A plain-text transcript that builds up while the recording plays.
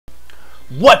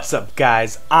What's up,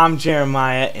 guys? I'm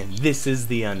Jeremiah and this is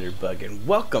the UnderBug, and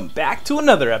welcome back to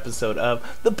another episode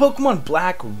of the Pokemon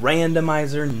Black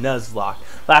Randomizer Nuzlocke.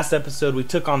 Last episode we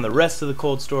took on the rest of the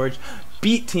cold storage,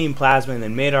 beat Team Plasma, and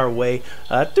then made our way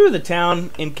through the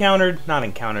town,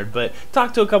 but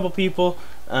talked to a couple people,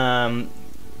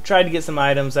 tried to get some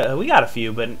items. We got a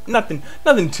few, but nothing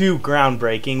too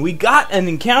groundbreaking. We got an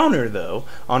encounter though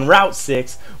on Route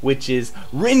 6, which is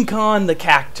Rincon the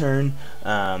Cacturn.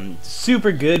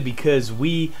 Super good because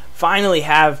we finally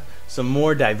have some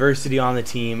more diversity on the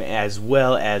team, as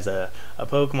well as a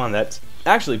Pokemon that's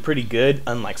actually pretty good,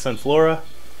 unlike Sunflora,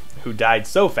 who died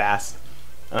so fast.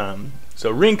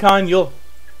 So Rincon, you'll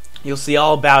see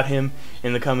all about him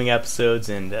in the coming episodes,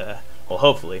 and well,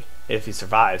 hopefully, if he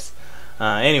survives.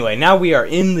 Anyway, now we are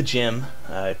in the gym,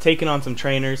 taking on some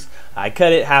trainers. I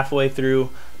cut it halfway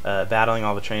through battling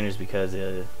all the trainers because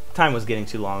time was getting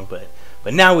too long, but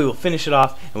now we will finish it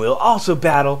off, and we will also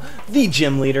battle the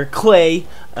gym leader, Clay,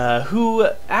 who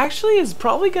actually is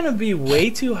probably going to be way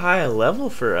too high a level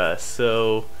for us,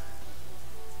 so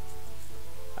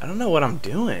I don't know what I'm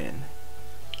doing.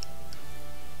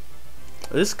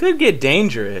 This could get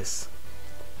dangerous.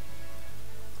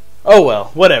 Oh well,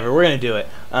 whatever, we're going to do it.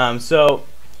 So,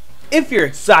 if you're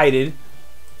excited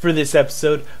for this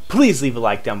episode, please leave a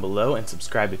like down below and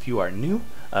subscribe if you are new.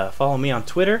 Follow me on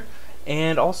Twitter,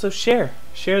 and also share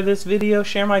this video,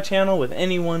 share my channel with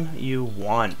anyone you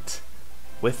want.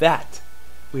 With that,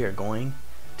 we are going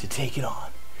to take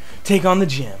on the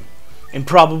gym, and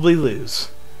probably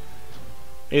lose.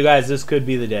 You guys, this could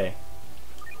be the day.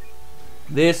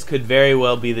 This could very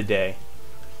well be the day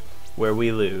where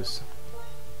we lose.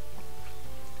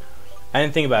 I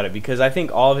didn't think about it because I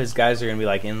think all of his guys are going to be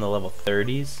like in the level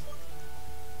 30s.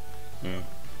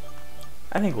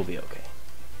 I think we'll be okay.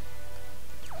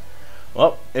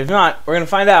 Well, if not, we're going to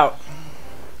find out.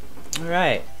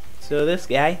 Alright, so this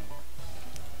guy.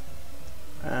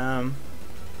 What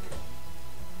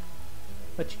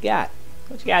you got?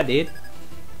 What you got, dude?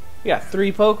 You got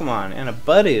 3 Pokemon and a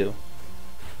Budew.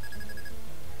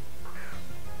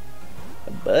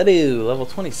 A Budew, level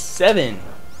 27.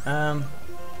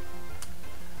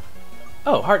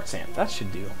 Oh, Heart Sand. That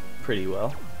should do pretty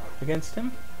well against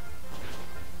him.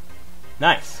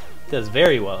 Nice. Does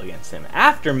very well against him.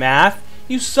 Aftermath?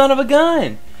 You son of a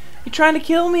gun! You're trying to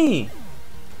kill me!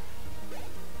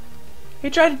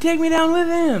 He tried to take me down with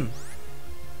him!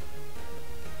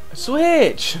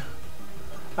 Switch!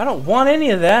 I don't want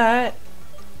any of that!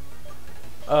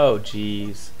 Oh,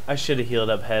 jeez. I should have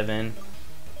healed up Heaven.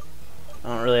 I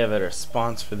don't really have a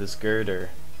response for this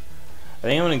Girder. I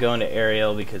think I'm going to go into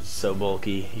Aerial because it's so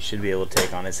bulky. He should be able to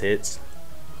take on his hits.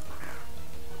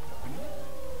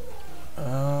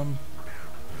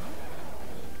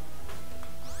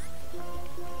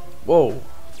 Whoa.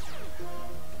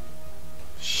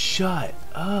 Shut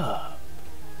up.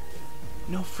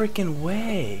 No freaking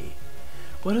way.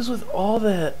 What is with all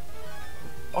the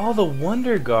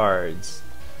Wonder Guards?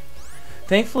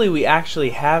 Thankfully we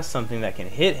actually have something that can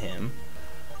hit him,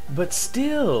 but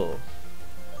still.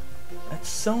 That's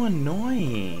so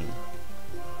annoying.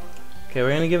 Okay,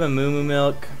 we're gonna give a Moo Moo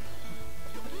Milk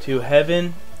to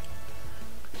Heaven.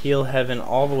 Heal Heaven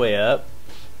all the way up.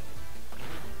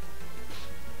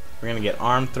 We're gonna get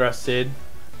Arm Thrusted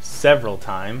several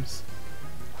times.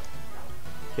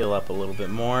 Heal up a little bit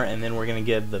more, and then we're gonna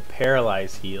give the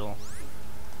Paralyze heal.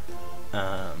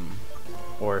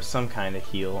 Or some kind of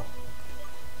heal.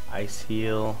 Ice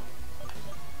heal.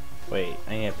 Wait,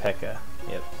 I need a P.E.K.K.A.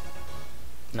 Yep.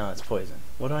 No, it's poison.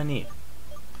 What do I need?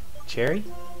 Cherry?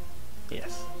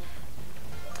 Yes.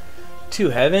 To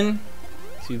Heaven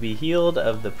to be healed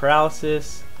of the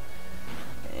paralysis.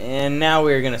 And now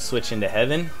we're going to switch into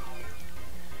Heaven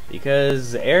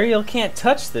because Aerial can't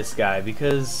touch this guy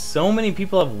because so many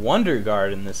people have Wonder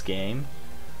Guard in this game.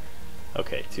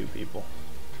 Okay, 2 people.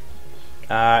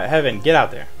 Heaven, get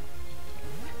out there.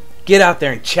 Get out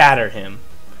there and chatter him.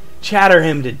 Chatter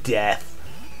him to death.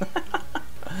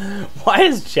 Why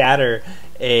is Chatter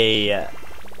a...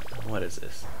 what is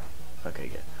this? Okay,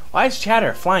 good. Why is Chatter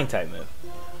a flying type move?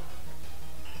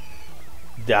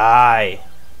 Die.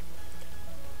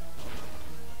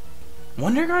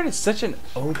 Wonder Guard is such an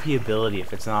OP ability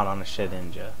if it's not on a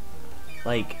Shedinja.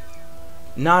 Like,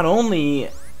 not only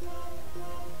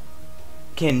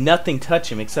can nothing touch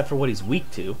him except for what he's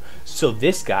weak to, so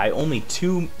this guy, only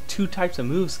two types of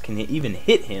moves can even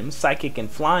hit him, Psychic and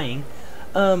Flying.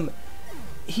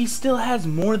 He still has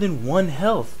more than 1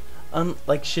 health.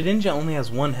 Like Shedinja only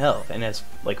has 1 health and has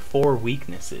like 4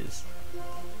 weaknesses.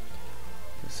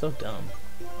 It's so dumb.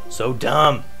 So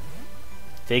dumb.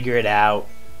 Figure it out.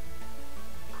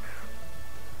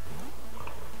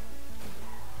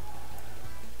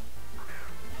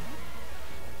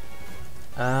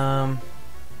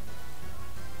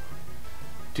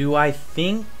 Do I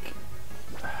think?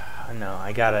 No,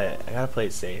 I gotta play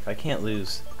it safe. I can't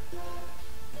lose.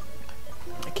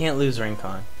 I can't lose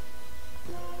Rincon.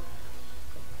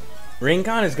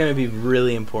 Rincon is going to be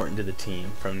really important to the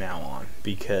team from now on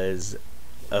because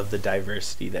of the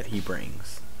diversity that he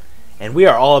brings. And we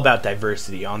are all about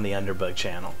diversity on the UnderBug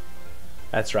channel.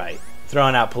 That's right.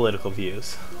 Throwing out political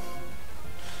views.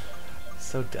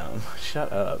 So dumb.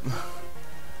 Shut up.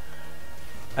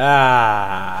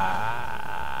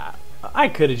 I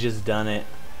could have just done it.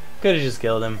 Could have just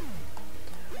killed him.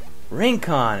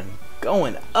 Rincon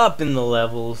going up in the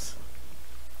levels.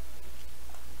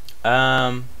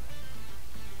 I'm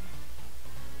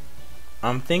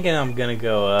thinking I'm gonna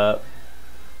go up.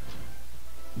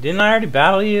 Didn't I already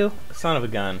battle you? Son of a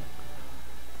gun.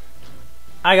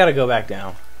 I gotta go back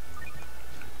down.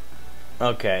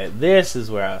 Okay, this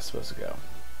is where I was supposed to go.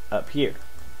 Up here.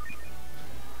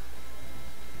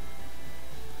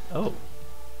 Oh.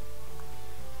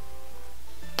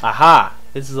 Aha!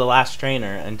 This is the last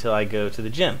trainer until I go to the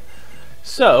gym.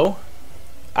 So,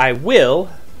 I will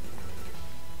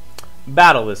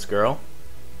battle this girl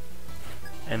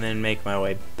and then make my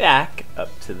way back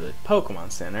up to the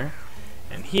Pokemon Center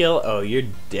and heal. Oh, you're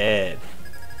dead.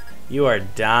 You are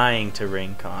dying to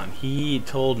Rincon. He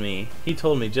told me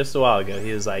just a while ago,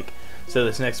 he was like, so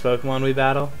this next Pokemon we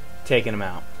battle, taking him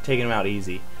out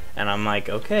easy. And I'm like,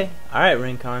 okay, alright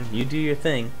Rincon, you do your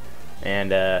thing.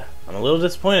 And I'm a little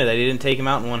disappointed that he didn't take him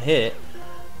out in one hit.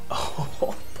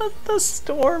 Oh, the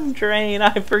Storm Drain,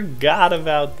 I forgot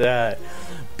about that.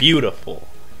 Beautiful.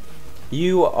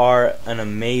 You are an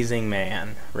amazing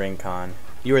man, Rincon.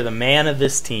 You are the man of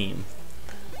this team.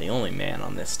 The only man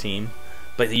on this team.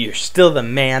 But you're still the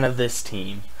man of this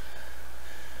team.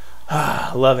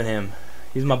 Loving him.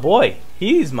 He's my boy.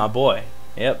 He's my boy.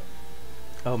 Yep.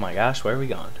 Oh my gosh, where are we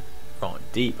going? Going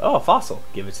deep. Oh, a fossil.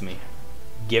 Give it to me.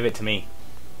 Give it to me.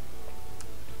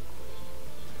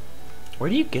 Where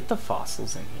do you get the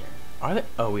fossils in here? Are they?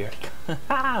 Oh, we already.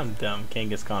 I'm dumb.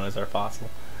 Kangaskhan is our fossil.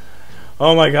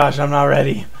 Oh my gosh, I'm not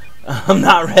ready. I'm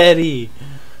not ready.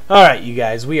 Alright, you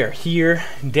guys, we are here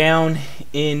down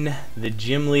in the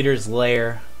gym leader's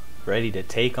lair, ready to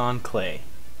take on Clay.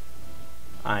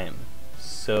 I am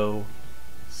so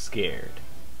scared.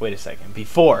 Wait a second.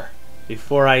 Before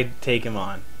I take him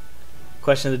on,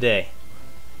 question of the day.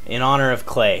 In honor of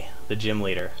Clay, the gym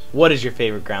leader, what is your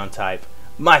favorite ground type?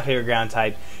 My favorite ground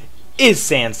type is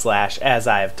Sandslash, as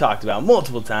I have talked about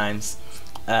multiple times.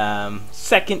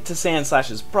 Second to Sandslash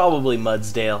is probably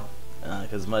Mudsdale,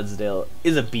 because Mudsdale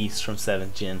is a beast from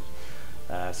 7th Gen.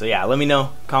 So yeah, let me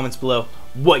know, comments below,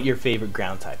 what your favorite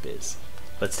ground type is.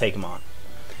 Let's take him on.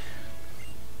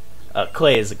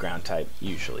 Clay is a ground type,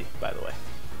 usually, by the way,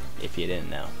 if you didn't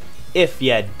know. If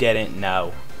you didn't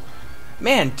know.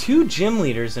 Man, 2 gym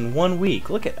leaders in 1 week.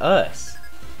 Look at us.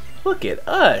 Look at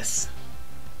us.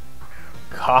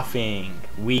 Coughing.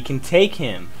 We can take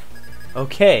him.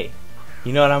 Okay.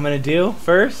 You know what I'm going to do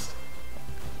first?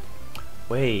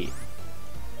 Wait,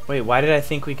 why did I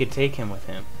think we could take him with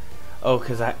him? Oh,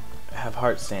 because I have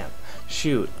Heart Stamp.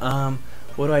 Shoot. What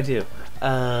do I do?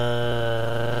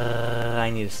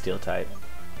 I need a Steel type.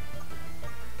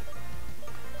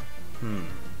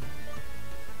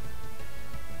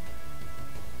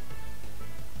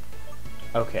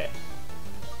 Okay.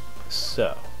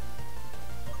 So,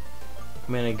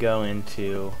 I'm going to go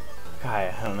into...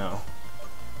 I don't know.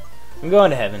 I'm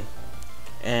going to Heaven.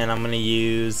 And I'm going to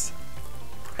use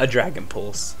a Dragon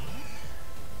Pulse.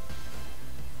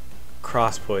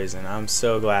 Cross Poison. I'm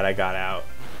so glad I got out.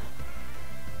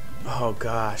 Oh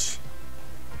gosh.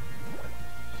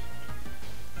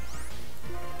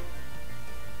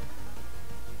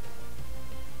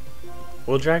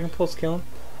 Will Dragon Pulse kill him?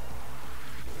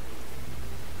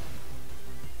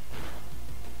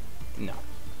 No.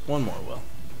 One more will.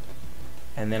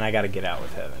 And then I gotta get out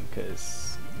with Heaven,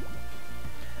 because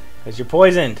you're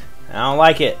poisoned. I don't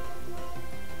like it.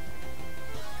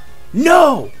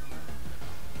 No!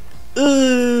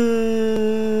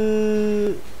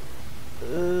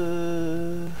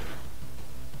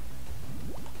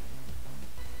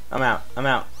 I'm out. I'm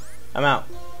out. I'm out.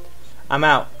 I'm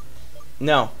out.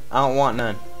 No, I don't want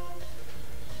none.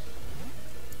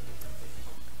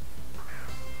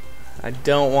 I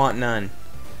don't want none.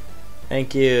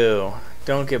 Thank you.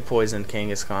 Don't get poisoned,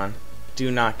 Kangaskhan.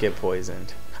 Do not get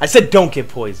poisoned. I said don't get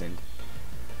poisoned.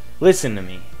 Listen to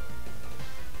me.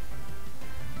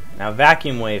 Now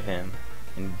Vacuum Wave him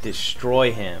and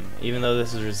destroy him. Even though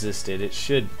this is resisted, it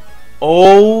should...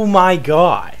 Oh my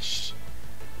gosh.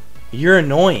 You're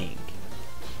annoying.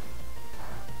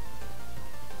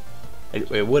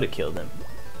 It would have killed him.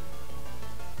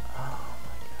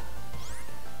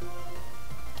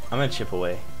 I'm gonna chip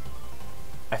away.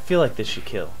 I feel like this should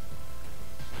kill.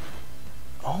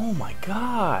 Oh my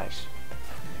gosh.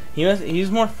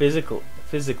 He's more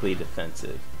physically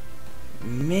defensive.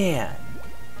 Man.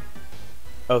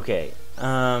 Okay.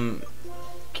 God.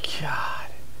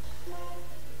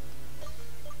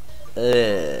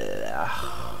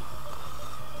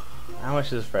 How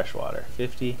much is fresh water?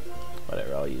 50?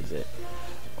 Whatever, I'll use it.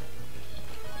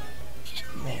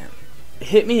 Man.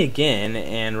 Hit me again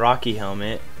and Rocky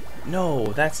Helmet. No,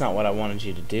 that's not what I wanted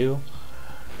you to do.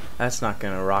 That's not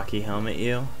gonna Rocky Helmet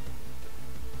you.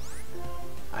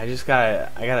 I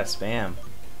gotta spam.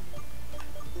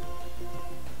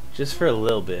 Just for a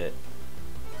little bit.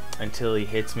 Until he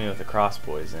hits me with a cross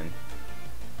poison.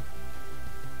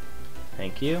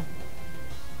 Thank you.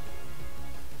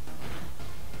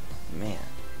 Man.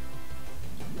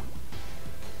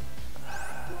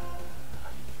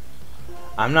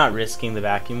 I'm not risking the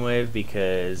vacuum wave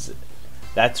because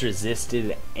that's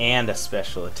resisted and a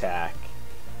special attack,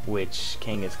 which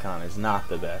Kangaskhan is not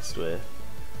the best with.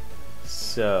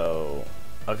 So,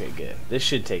 okay, good. This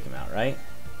should take him out, right?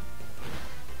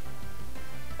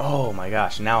 Oh my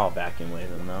gosh, now I'll vacuum wave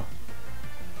him though.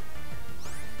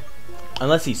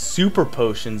 Unless he super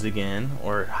potions again,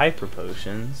 or hyper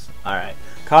potions. Alright,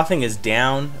 coughing is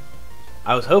down.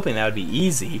 I was hoping that would be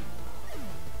easy.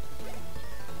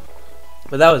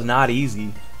 But that was not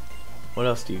easy. What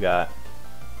else do you got?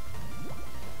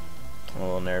 I'm a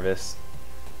little nervous.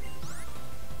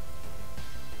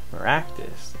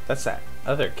 Maractus. That's that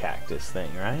other cactus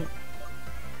thing, right?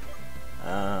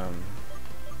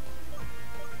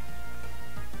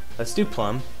 Let's do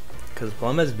Plum, because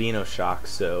Plum has Venoshock,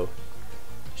 so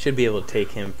should be able to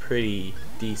take him pretty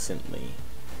decently.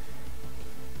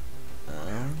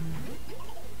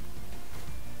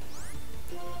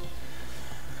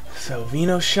 So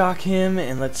Venoshock him,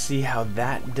 and let's see how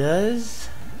that does.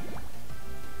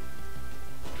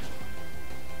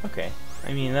 Okay,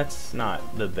 I mean that's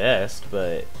not the best,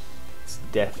 but it's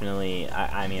definitely.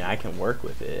 I mean I can work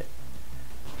with it.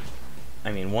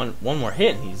 I mean one more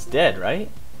hit and he's dead, right?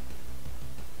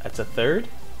 That's a third.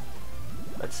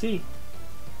 Let's see.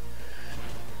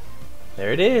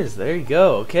 There it is. There you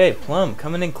go. Okay, Plum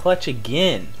coming in clutch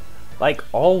again. Like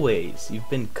always, you've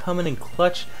been coming in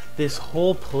clutch this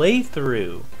whole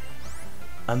playthrough.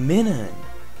 A Minun.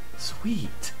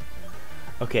 Sweet.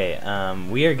 Okay,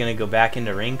 we are gonna go back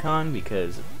into Rincon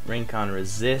because Rincon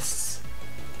resists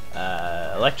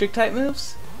electric type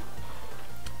moves.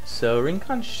 So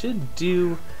Rincon should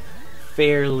do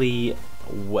fairly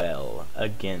well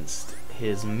against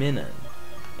his Minun.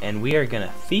 And we are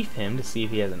gonna thief him to see if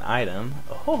he has an item.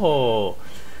 Oh,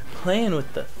 playing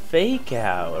with the fake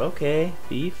out. Okay,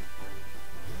 thief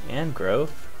and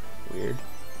growth. Weird.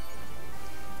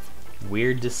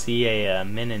 Weird to see a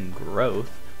Minun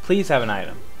growth. Please have an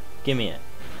item. Give me it.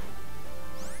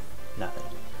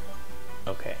 Nothing.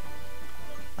 Okay.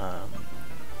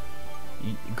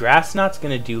 Grass Knot's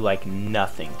gonna do like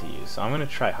nothing to you, so I'm gonna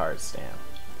try Hard Stamp.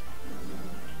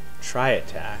 Try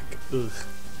attack. Oof.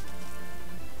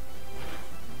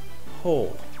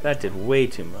 Oh, that did way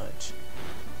too much.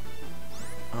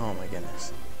 Oh my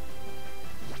goodness.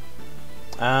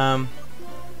 I'm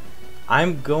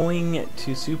going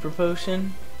to Super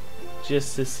Potion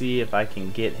just to see if I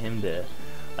can get him to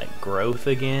like growth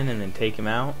again and then take him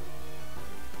out.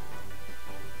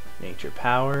 Nature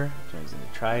Power turns into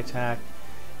Tri Attack.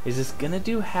 Is this gonna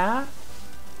do half?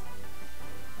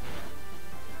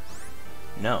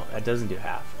 No, that doesn't do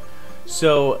half.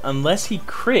 So unless he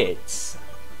crits,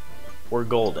 we're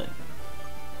golden.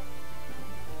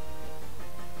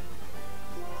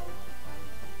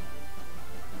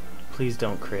 Please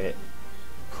don't crit.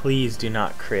 Please do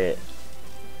not crit.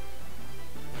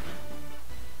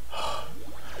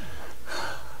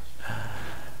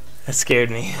 That scared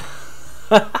me.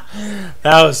 That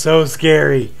was so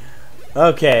scary.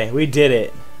 Okay, we did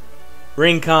it.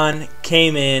 Rincon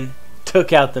came in,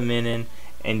 took out the Minun,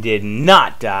 and did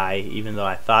not die, even though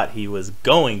I thought he was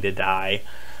going to die.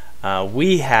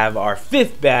 We have our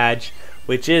 5th badge,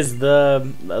 which is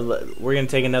the. We're gonna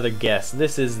take another guess.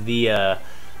 This is the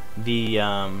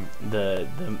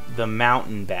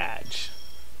mountain badge.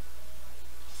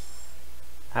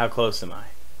 How close am I?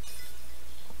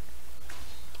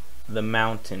 The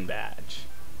mountain badge.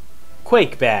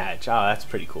 Quake badge. Oh, that's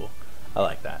pretty cool. I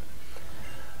like that.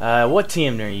 What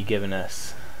TM are you giving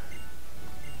us?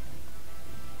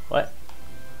 What?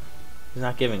 He's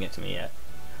not giving it to me yet.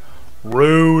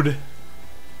 Rude.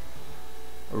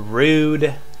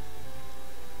 Rude.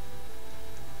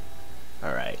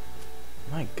 Alright.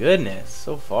 My goodness,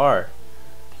 so far.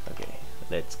 Okay,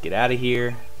 let's get out of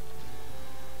here.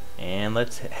 And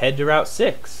let's head to Route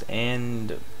 6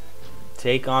 and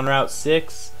take on Route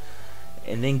 6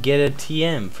 and then get a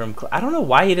TM from... I don't know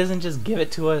why he doesn't just give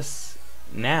it to us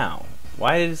now.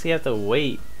 Why does he have to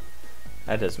wait?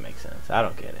 That doesn't make sense. I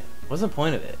don't get it. What's the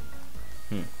point of it?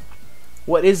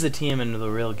 What is the TM in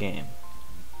the real game?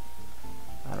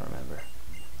 I don't remember.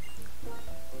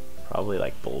 Probably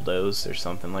like bulldoze or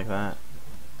something like that.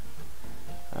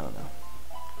 I don't know.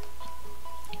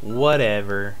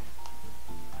 Whatever.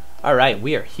 Alright,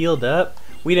 we are healed up.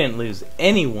 We didn't lose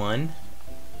anyone.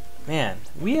 Man,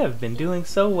 we have been doing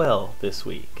so well this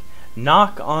week.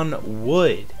 Knock on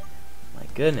wood. My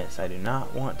goodness, I do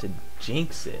not want to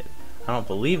jinx it. I don't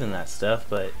believe in that stuff,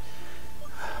 but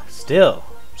still,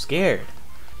 I'm scared.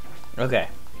 Okay.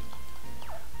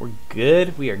 We're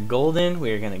good. We are golden.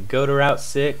 We are going to go to Route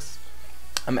 6.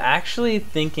 I'm actually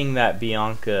thinking that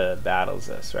Bianca battles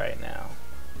us right now.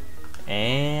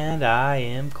 And I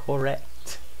am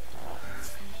correct.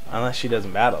 Unless she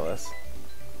doesn't battle us.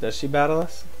 Does she battle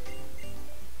us?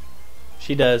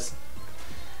 She does.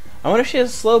 I wonder if she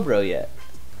has a Slowbro yet.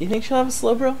 You think she'll have a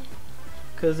Slowbro?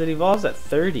 Because it evolves at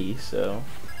 30, so...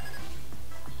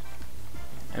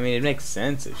 I mean, it makes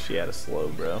sense if she had a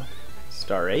Slowbro.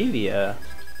 Staravia.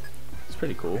 It's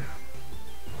pretty cool.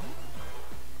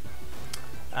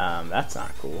 That's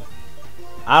not cool.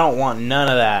 I don't want none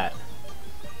of that.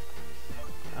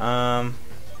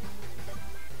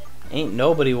 Ain't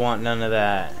nobody want none of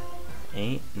that.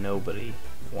 Ain't nobody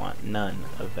want none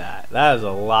of that. That is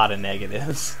a lot of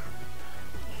negatives.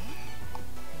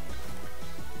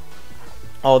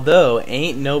 Although,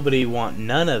 ain't nobody want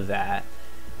none of that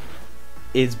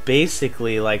is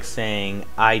basically like saying,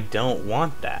 I don't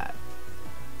want that.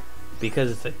 Because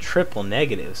it's a triple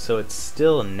negative, so it's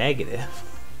still a negative.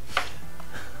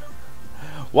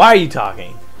 Why are you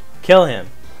talking? Kill him.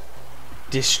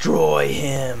 Destroy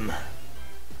him.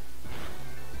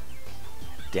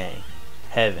 Dang.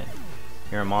 Heaven.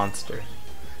 You're a monster.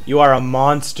 You are a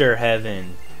monster,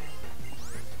 Heaven.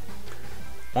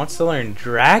 Wants to learn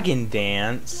Dragon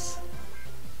Dance.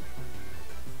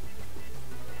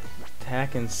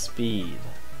 Attack and speed.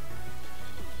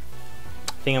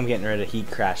 I think I'm getting rid of Heat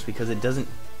Crash because it doesn't...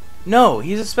 No,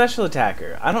 he's a special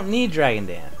attacker. I don't need Dragon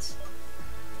Dance.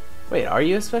 Wait, are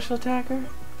you a special attacker?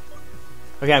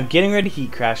 Okay, I'm getting rid of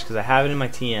Heat Crash because I have it in my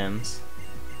TMs.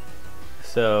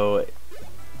 So,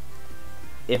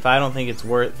 if I don't think it's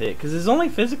worth it, because his only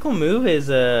physical move is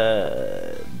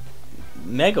a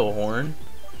Mega Horn.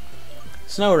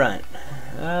 Snow Run.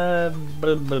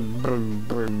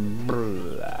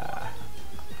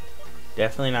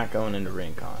 Definitely not going into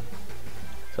Rincon.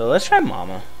 So let's try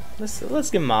Mama. Let's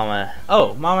give Mama.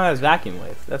 Oh, Mama has Vacuum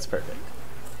Wave. That's perfect.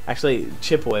 Actually,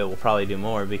 Chip Away will probably do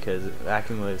more because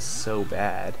Vacuum Wave is so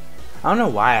bad. I don't know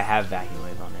why I have Vacuum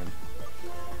Wave on him.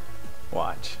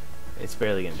 Watch. It's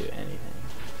barely gonna do anything.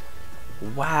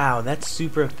 Wow, that's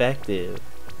super effective.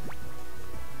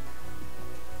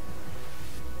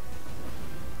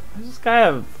 Why does this guy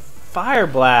have Fire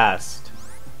Blast?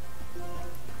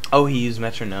 Oh, he used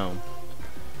Metronome.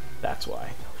 That's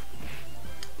why.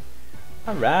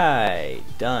 Alright,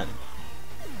 done.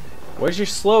 Where's your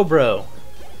Slowbro?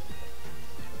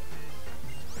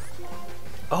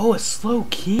 Oh, a Slow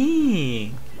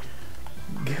King.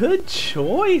 Good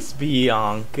choice,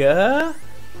 Bianca.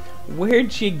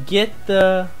 Where'd you get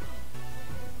the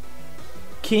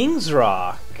King's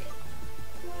Rock?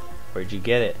 Where'd you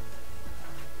get it?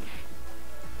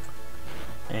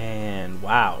 And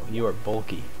wow, you are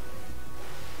bulky.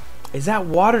 Is that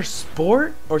Water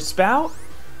Sport or Spout?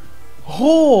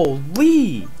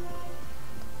 Holy!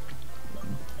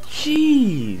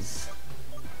 Jeez!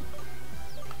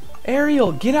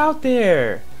 Ariel, get out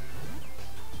there!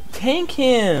 Tank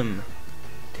him!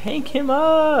 Tank him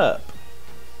up!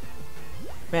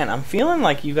 Man, I'm feeling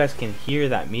like you guys can hear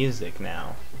that music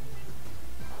now.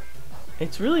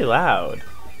 It's really loud.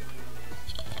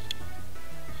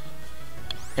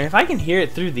 And if I can hear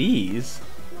it through these...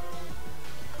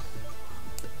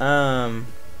 I'm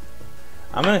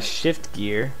gonna shift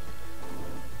gear.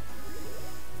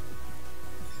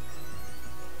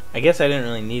 I guess I didn't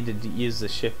really need to use the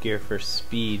shift gear for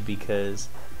speed because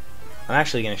I'm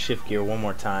actually gonna shift gear one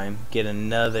more time, get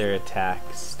another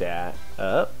attack stat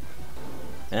up,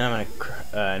 and I'm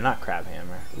gonna not Crab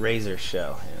Hammer, Razor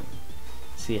Shell him.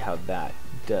 See how that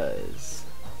does.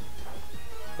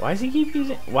 Why does he keep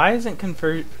using? Why isn't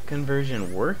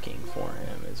conversion working for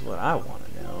him? Is what I want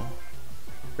to know.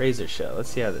 Razor Shell. Let's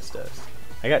see how this does.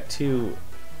 I got +2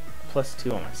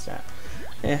 on my stat.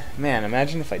 Man,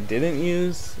 imagine if I didn't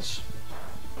use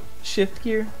shift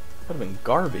gear. That would have been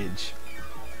garbage.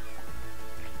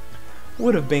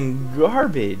 would have been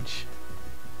garbage.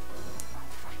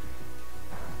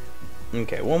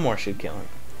 Okay, one more should kill him.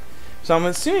 So I'm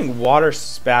assuming water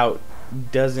spout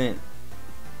doesn't,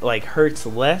 like, hurts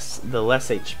less the less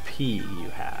HP you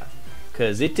have,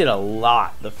 because it did a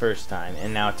lot the first time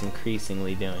and now it's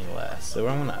increasingly doing less. So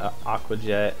I'm gonna aqua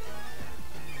jet.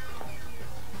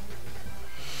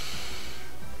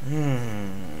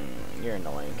 You're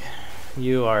annoying.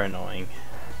 You are annoying.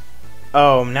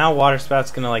 Oh, now water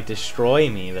spout's gonna like destroy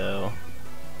me though.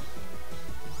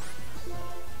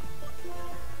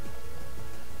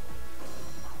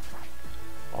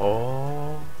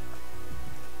 Oh,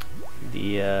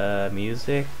 the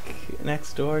music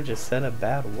next door just said a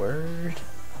bad word.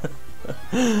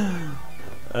 Oh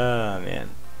man,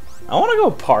 I want to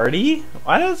go party.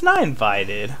 Why was not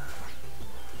invited?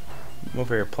 I'm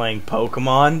over here playing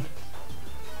Pokemon.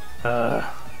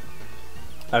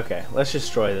 Okay, let's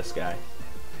destroy this guy.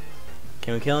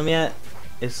 Can we kill him yet?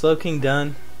 Is Slowking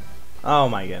done? Oh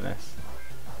my goodness.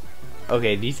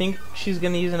 Okay, do you think she's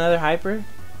gonna use another hyper?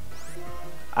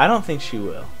 I don't think she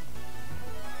will.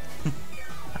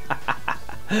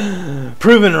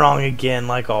 Proven wrong again,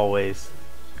 like always.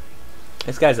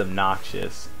 This guy's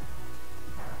obnoxious.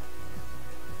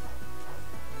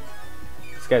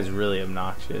 This guy's really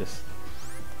obnoxious.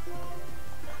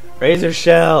 Razor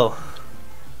Shell!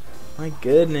 My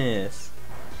goodness.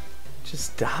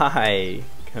 Just die.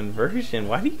 Conversion.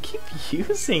 Why do you keep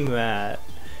using that?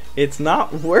 It's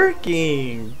not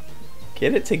working.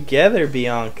 Get it together,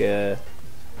 Bianca.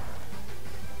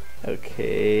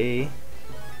 Okay.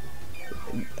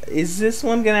 Is this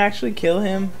one gonna actually kill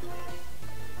him?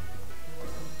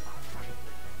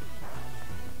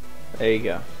 There you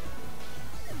go.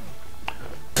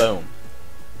 Boom.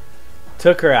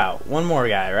 Took her out. One more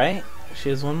guy, right? She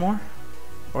has one more?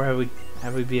 Or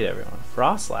have we beat everyone?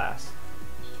 Frostlass.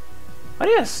 Why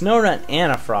do you have Snorunt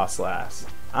and a Frostlass?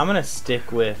 I'm gonna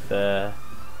stick with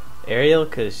Ariel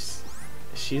because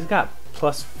she's got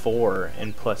 +4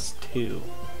 and +2,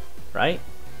 right?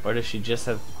 Or does she just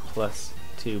have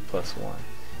 +2 +1?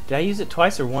 Did I use it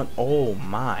twice or one? Oh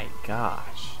my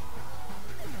gosh.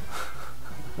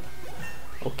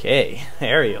 Okay,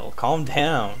 Ariel, calm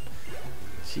down.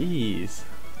 Jeez.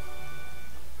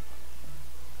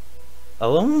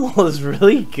 Alomomola is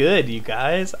really good, you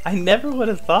guys. I never would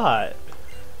have thought.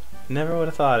 Never would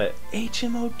have thought it.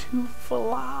 HMO2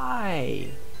 Fly.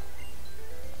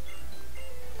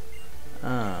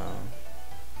 Oh.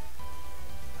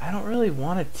 I don't really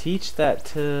want to teach that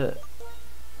to...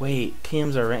 Wait,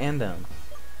 TMs are random.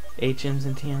 HMs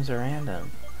and TMs are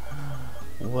random.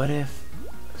 What if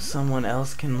someone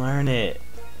else can learn it?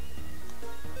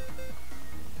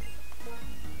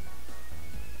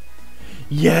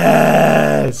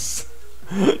 Yes!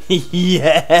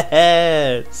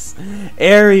 Yes!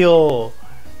 Ariel!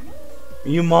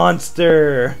 You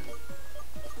monster!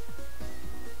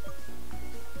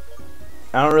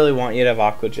 I don't really want you to have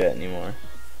Aqua Jet anymore.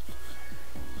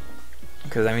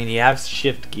 Because, I mean, you have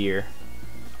shift gear.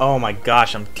 Oh my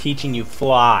gosh, I'm teaching you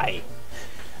fly.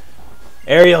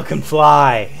 Ariel can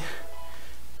fly.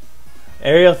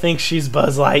 Ariel thinks she's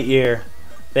Buzz Lightyear.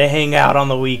 They hang out on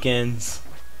the weekends.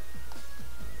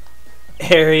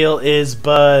 Ariel is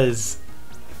Buzz.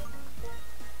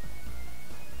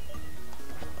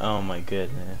 Oh my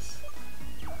goodness.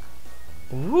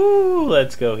 Woo!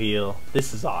 Let's go heal.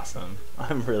 This is awesome.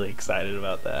 I'm really excited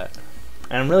about that.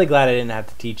 And I'm really glad I didn't have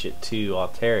to teach it to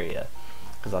Altaria.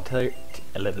 Because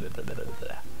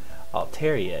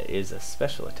Altaria is a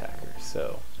special attacker.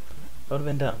 So, that would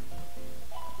have been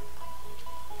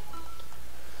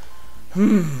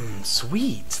dumb.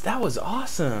 Sweet. That was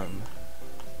awesome.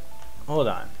 Hold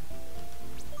on.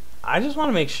 I just want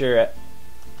to make sure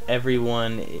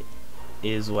everyone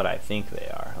is what I think they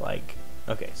are. Like,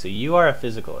 okay, so you are a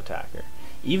physical attacker.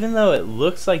 Even though it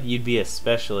looks like you'd be a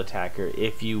special attacker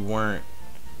if you weren't.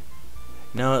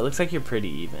 No, it looks like you're pretty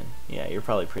even. Yeah, you're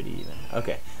probably pretty even.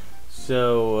 Okay,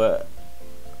 so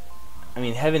I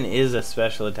mean, Heaven is a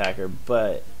special attacker,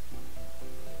 but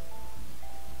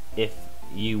if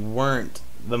you weren't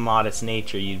the modest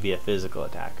nature, you'd be a physical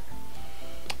attacker.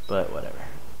 But whatever.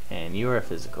 And you are a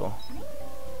physical.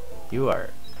 You are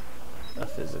a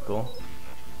physical.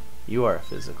 You are a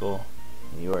physical.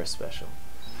 And you are a special.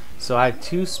 So I have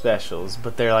 2 specials,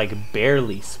 but they're like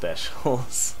barely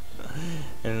specials.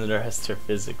 And the rest are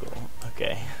physical.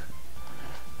 Okay.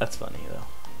 That's funny though.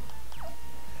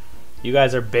 You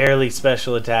guys are barely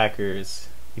special attackers.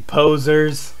 You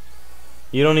posers.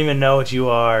 You don't even know what you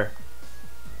are.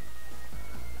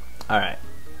 Alright.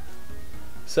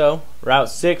 So, Route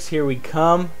 6, here we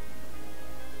come.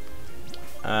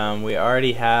 We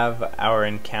already have our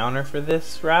encounter for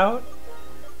this route,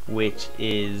 which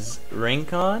is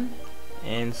Rincon,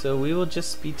 and so we will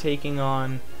just be taking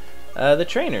on the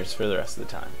trainers for the rest of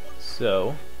the time.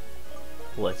 So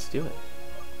let's do it.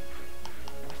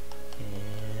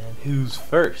 And who's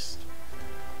first?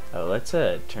 Oh, let's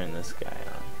turn this guy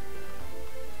on.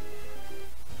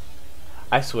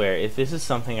 I swear, if this is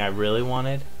something I really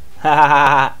wanted,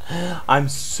 I'm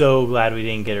so glad we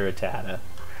didn't get a Rattata.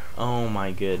 Oh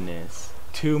my goodness.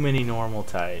 Too many normal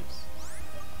types.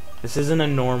 This isn't a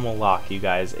normal lock, you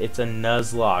guys. It's a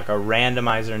Nuzlocke, a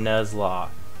randomizer Nuzlocke.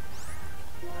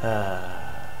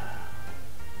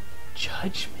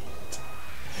 Judgment.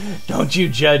 Don't you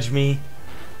judge me.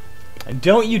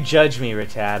 Don't you judge me,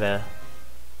 Rattata.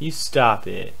 You stop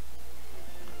it.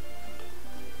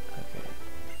 Okay.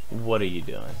 What are you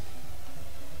doing?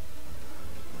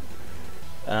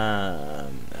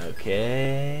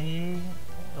 Okay.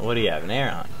 What do you have? An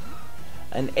Aeron.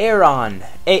 An Aeron.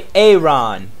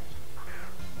 Aeron.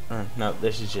 No,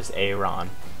 this is just Aeron.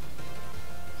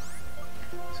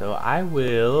 So I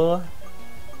will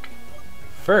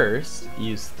first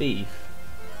use Thief.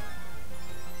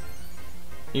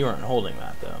 You weren't holding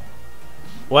that though.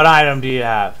 What item do you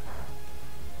have?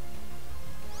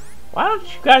 Why don't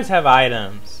you guys have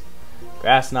items?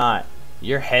 Grass Knot.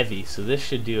 You're heavy, so this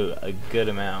should do a good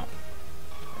amount.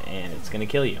 And it's gonna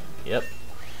kill you. Yep.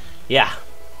 Yeah.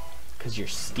 Because you're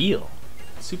steel.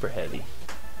 Super heavy.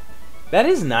 That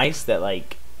is nice that,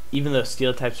 like, even though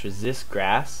steel types resist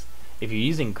grass, if you're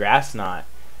using Grass Knot,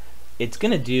 it's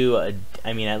gonna do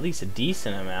I mean, at least a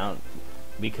decent amount,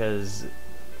 because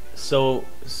so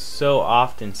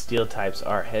often steel types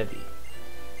are heavy.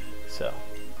 So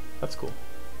that's cool.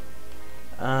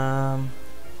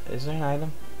 Is there an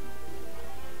item?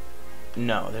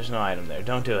 No, there's no item there.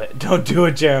 Don't do it. Don't do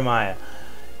it, Jeremiah.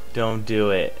 Don't do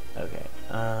it. Okay.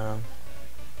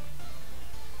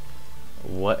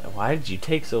 What? Why did you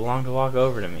take so long to walk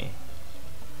over to me?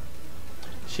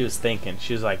 She was thinking.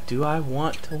 She was like, do I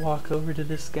want to walk over to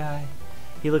this guy?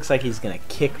 He looks like he's gonna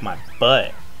kick my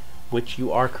butt. Which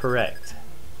you are correct.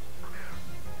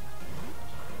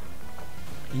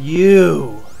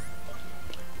 You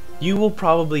will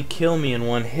probably kill me in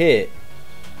one hit.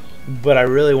 But I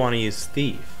really want to use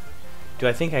Thief. Do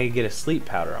I think I could get a sleep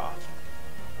powder off?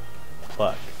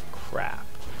 Pluck. Crap.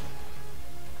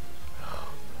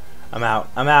 I'm out.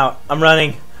 I'm out. I'm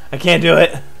running. I can't do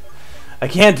it. I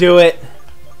can't do it.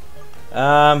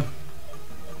 Let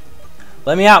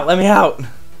me out. Let me out.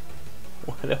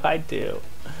 What do I do?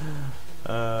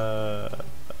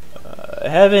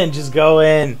 Heaven, just go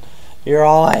in. You're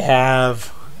all I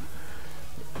have.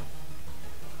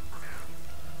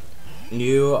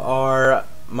 You are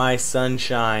my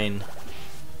sunshine,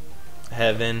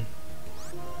 Heaven.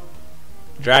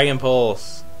 Dragon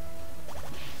Pulse.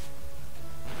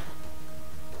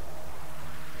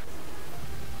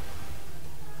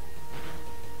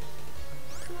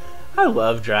 I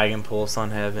love Dragon Pulse on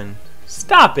Heaven.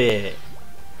 Stop it!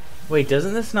 Wait,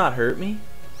 doesn't this not hurt me?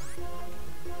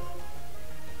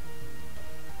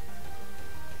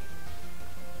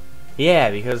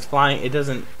 Yeah, because flying it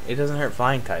doesn't hurt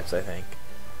flying types, I think.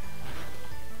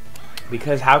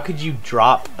 Because how could you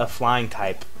drop a flying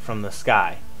type from the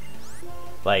sky?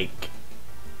 Like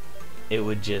it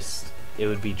would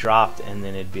be dropped and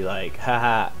then it'd be like,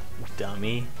 haha,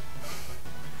 dummy.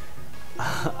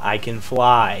 I can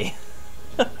fly.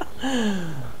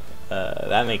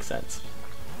 That makes sense.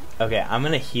 Okay, I'm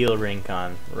gonna heal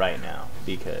Rincon right now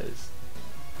because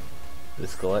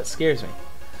this Golett scares me.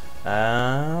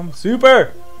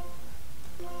 Super!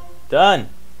 Done!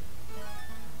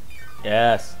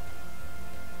 Yes.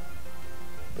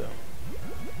 Boom.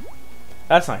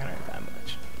 That's not gonna hurt that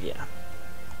much. Yeah.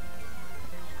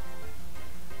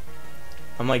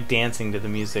 I'm like dancing to the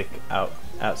music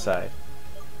outside.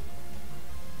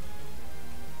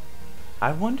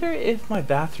 I wonder if my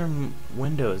bathroom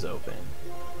window is open.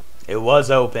 It was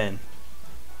open.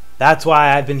 That's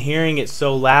why I've been hearing it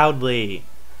so loudly.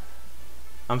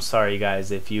 I'm sorry, guys,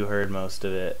 if you heard most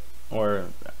of it or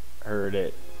heard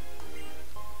it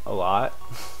a lot.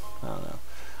 I don't know.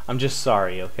 I'm just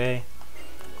sorry, okay?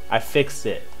 I fixed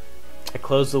it. I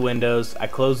closed the windows, I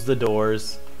closed the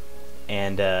doors,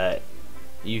 and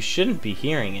you shouldn't be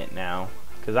hearing it now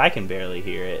because I can barely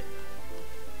hear it.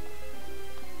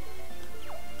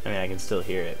 I mean, I can still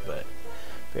hear it, but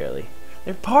barely.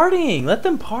 They're partying! Let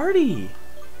them party!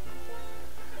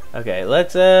 Okay,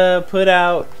 let's put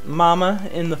out Mama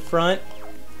in the front.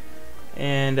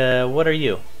 And what are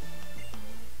you?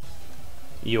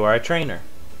 You are a trainer.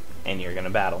 And you're gonna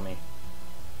battle me.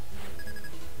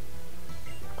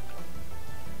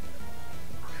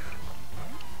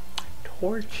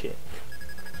 Torchic.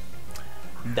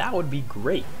 That would be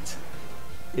great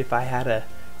if I had a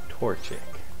Torchic.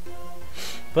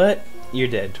 But you're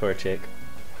dead, Torchic.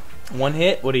 One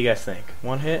hit? What do you guys think?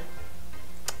 One hit?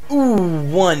 Ooh,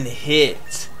 one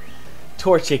hit.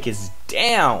 Torchic is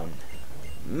down.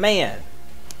 Man,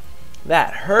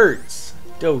 that hurts.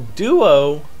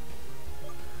 Doduo.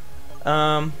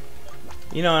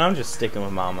 You know, and I'm just sticking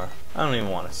with Mama. I don't even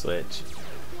want to switch.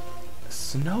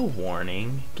 Snow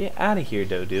warning? Get out of here,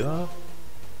 Doduo.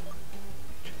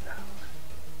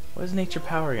 What is Nature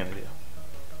Power gonna do?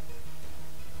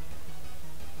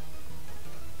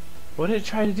 What did it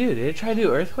try to do? Did it try to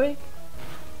do Earthquake?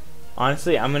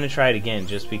 Honestly, I'm gonna try it again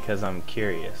just because I'm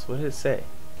curious. What did it say?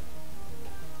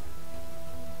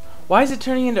 Why is it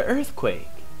turning into Earthquake?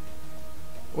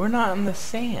 We're not in the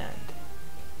sand.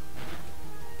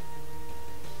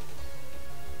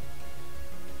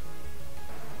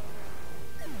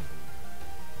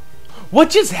 What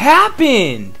just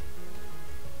happened?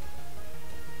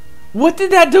 What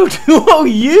did that Doduo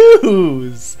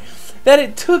use? That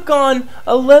it took on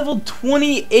a level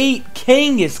 28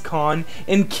 Kangaskhan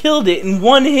and killed it in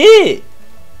one hit.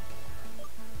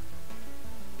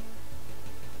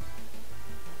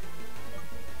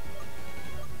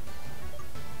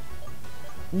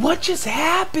 What just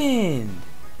happened?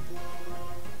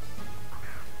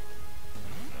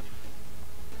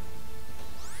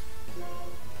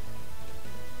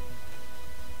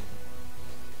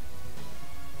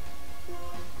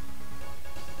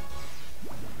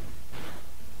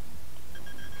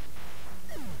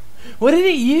 What did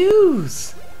it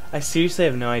use? I seriously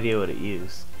have no idea what it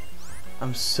used.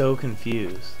 I'm so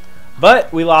confused.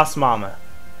 But we lost Mama.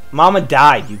 Mama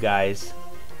died, you guys.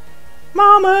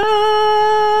 Mama!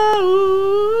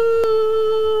 Ooh.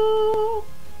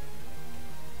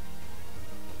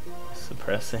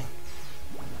 Suppressing.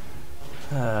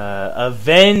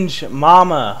 Avenge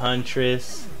Mama,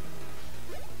 Huntress.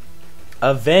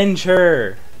 Avenge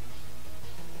her.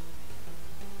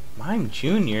 Mime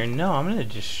Jr.? No, I'm gonna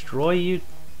destroy you.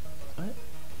 What? What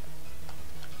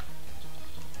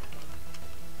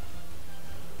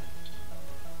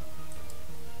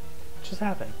just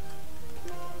happened?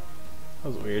 That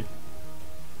was weird.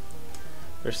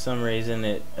 For some reason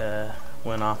it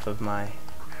went off of my...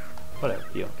 Whatever,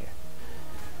 you don't care.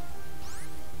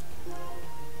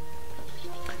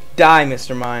 Die,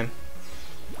 Mr. Mime.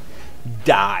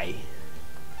 Die.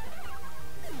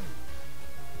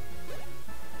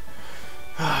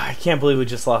 I can't believe we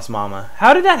just lost Mama.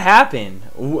 How did that happen?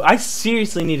 I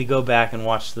seriously need to go back and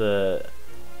watch the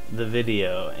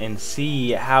video and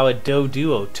see how a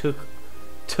Doduo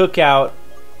took out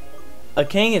a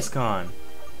Kangaskhan.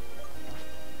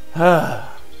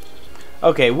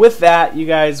 Okay, with that, you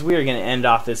guys, we are going to end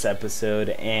off this episode,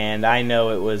 and I know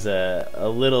it was a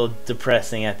little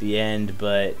depressing at the end,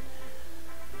 but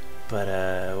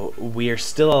we are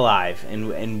still alive,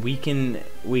 and we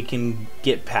can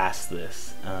get past this.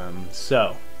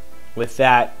 So, with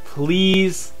that,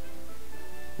 please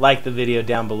like the video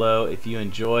down below if you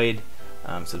enjoyed.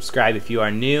 Subscribe if you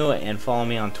are new, and follow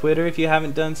me on Twitter if you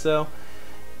haven't done so.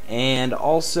 And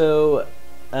also,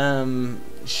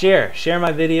 share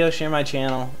my video, share my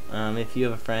channel if you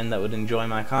have a friend that would enjoy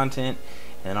my content.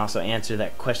 And also answer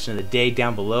that question of the day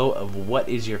down below of what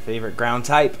is your favorite ground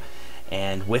type.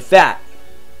 And with that,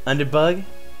 UnderBug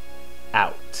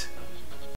out.